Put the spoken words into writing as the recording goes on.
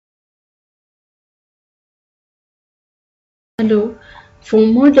Hello. For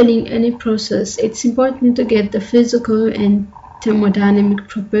modeling any process, it's important to get the physical and thermodynamic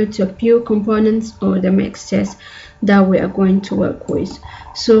property of pure components or the mixtures that we are going to work with.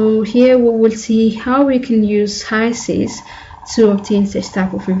 So here we will see how we can use Hysys to obtain such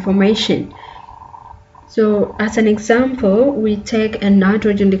type of information. So as an example, we take a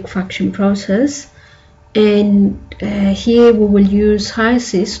nitrogen liquefaction process, and here we will use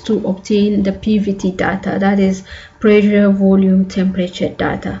Hysys to obtain the PVT data, that is pressure, volume, temperature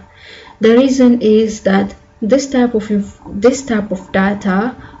data. The reason is that this type of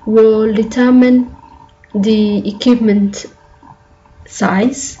data will determine the equipment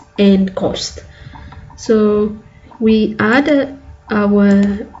size and cost. So we add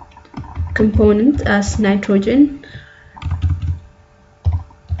our component as nitrogen.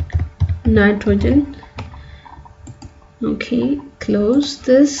 Okay, close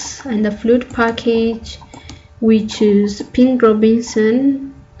this, and the fluid package we choose Pink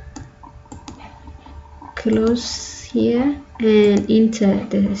Robinson. Close here and enter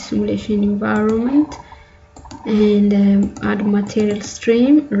the simulation environment, and add material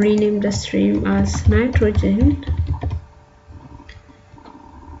stream, rename the stream as nitrogen.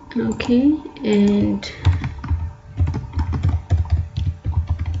 Okay, and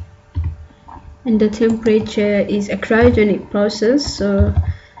the temperature is a cryogenic process, so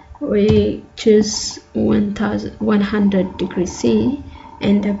we choose 1100 degrees C,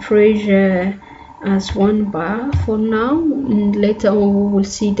 and the pressure as 1 bar for now, and later on we will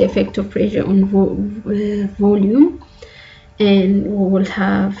see the effect of pressure on volume, and we will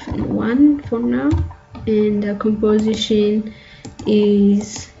have 1 for now, and the composition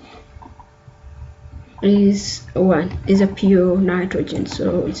is a pure nitrogen,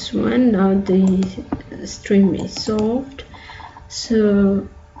 so it's 1. Now the stream is solved, so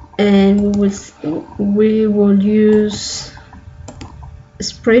and we will use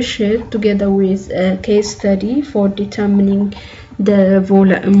spreadsheet together with a case study for determining the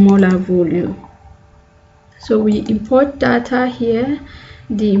molar volume. So we import data here,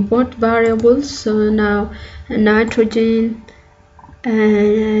 the import variables. So now nitrogen,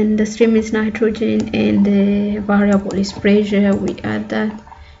 and the stream is nitrogen, and the variable is pressure, we add that,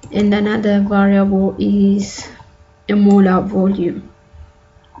 and another variable is a molar volume.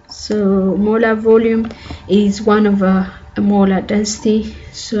 So molar volume is 1 over a molar density,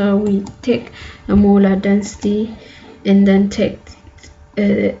 so we take a molar density and then take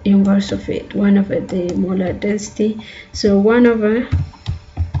inverse of it, 1 over the molar density. So 1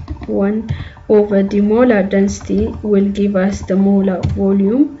 over the molar density will give us the molar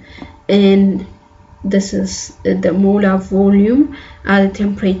volume, and this is the molar volume at a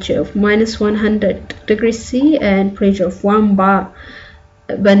temperature of -100 degrees C and pressure of 1 bar.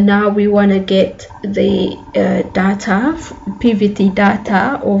 But now we want to get the data, PVT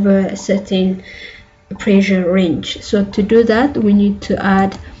data, over a certain pressure range. So to do that, we need to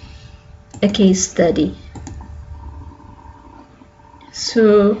add a case study.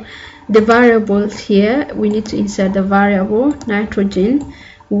 So the variables here, we need to insert the variable nitrogen.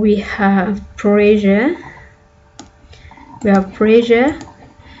 We have pressure,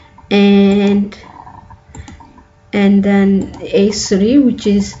 and then A3, which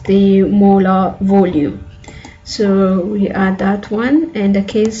is the molar volume. So we add that one, and the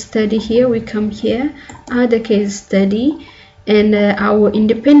case study here, we come here, add the case study, and our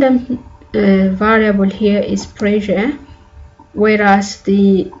independent variable here is pressure, whereas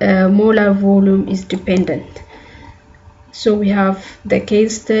the molar volume is dependent. So we have the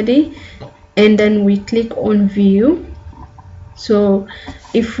case study, and then we click on view. So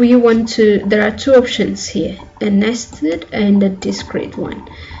if we want to, there are 2 options here, a nested and a discrete one.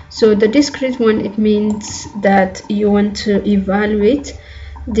 So the discrete one, it means that you want to evaluate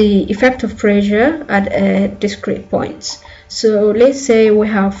the effect of pressure at discrete points. So let's say we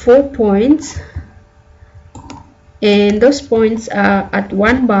have 4 points, and those points are at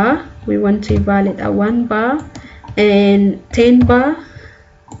 1 bar. We want to evaluate at 1 bar, and 10 bar,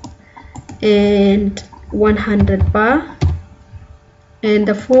 and 100 bar. And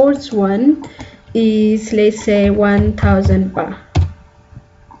the 4th one is, let's say, 1000 bar.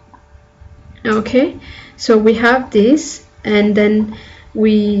 Okay, so we have this, and then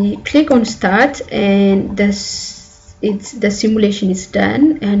we click on start, and the simulation is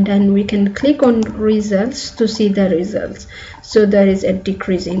done, and then we can click on results to see the results. So there is a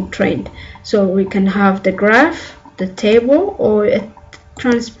decreasing trend. So we can have the graph, the table, or a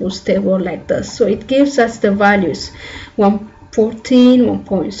transpose table like this. So it gives us the values 1.14,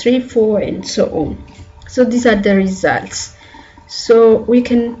 1.34, and so on. So these are the results. So we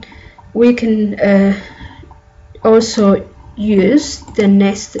can also use the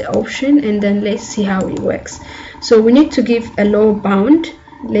next option, and then let's see how it works. So we need to give a lower bound,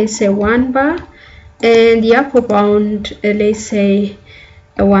 let's say 1 bar, and the upper bound, let's say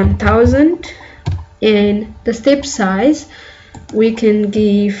 1000, and the step size we can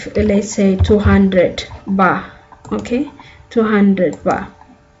give, let's say 200 bar. Okay, 200 bar.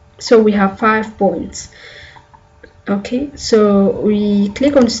 So we have 5 points. Okay, so we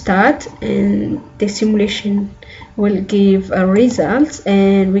click on start, and the simulation will give a result,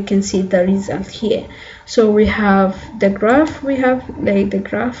 and we can see the result here. So we have the graph, we have like the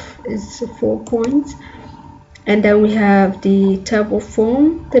graph is 4 points, and then we have the table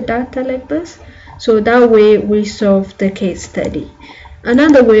form, the data like this. So that way we solve the case study.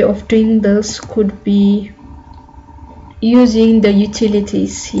 Another way of doing this could be using the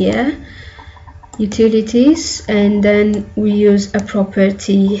utilities here, utilities, and then we use a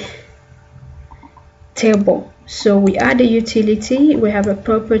property table. So we add a utility, we have a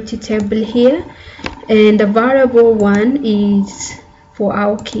property table here, and the variable one is, for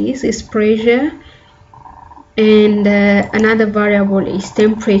our case, is pressure, and another variable is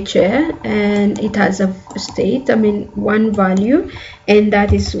temperature, and it has a state, one value, and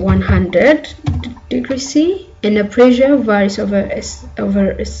that is 100 degrees C, and the pressure varies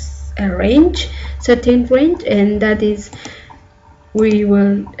over a range, certain range, and that is, we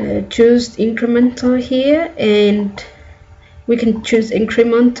will choose incremental here, and we can choose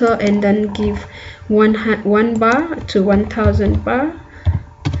incremental and then give 1 bar to 1000 bar,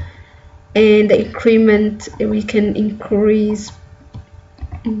 and the increment we can increase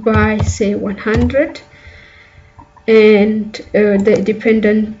by, say, 100, and the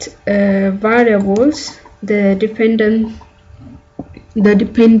dependent variables, the dependent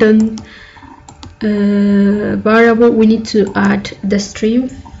variable, we need to add the stream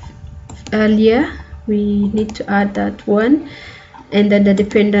earlier, we need to add that one, and then the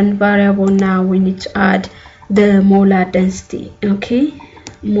dependent variable, now we need to add the molar density. Okay,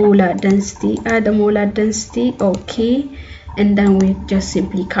 molar density, add the molar density. Okay, and then we just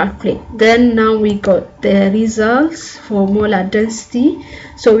simply calculate. Then now we got the results for molar density,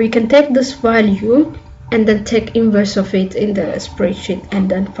 so we can take this value and then take inverse of it in the spreadsheet and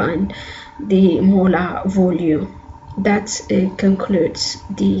then find the molar volume. That concludes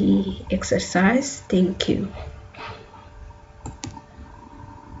the exercise. Thank you.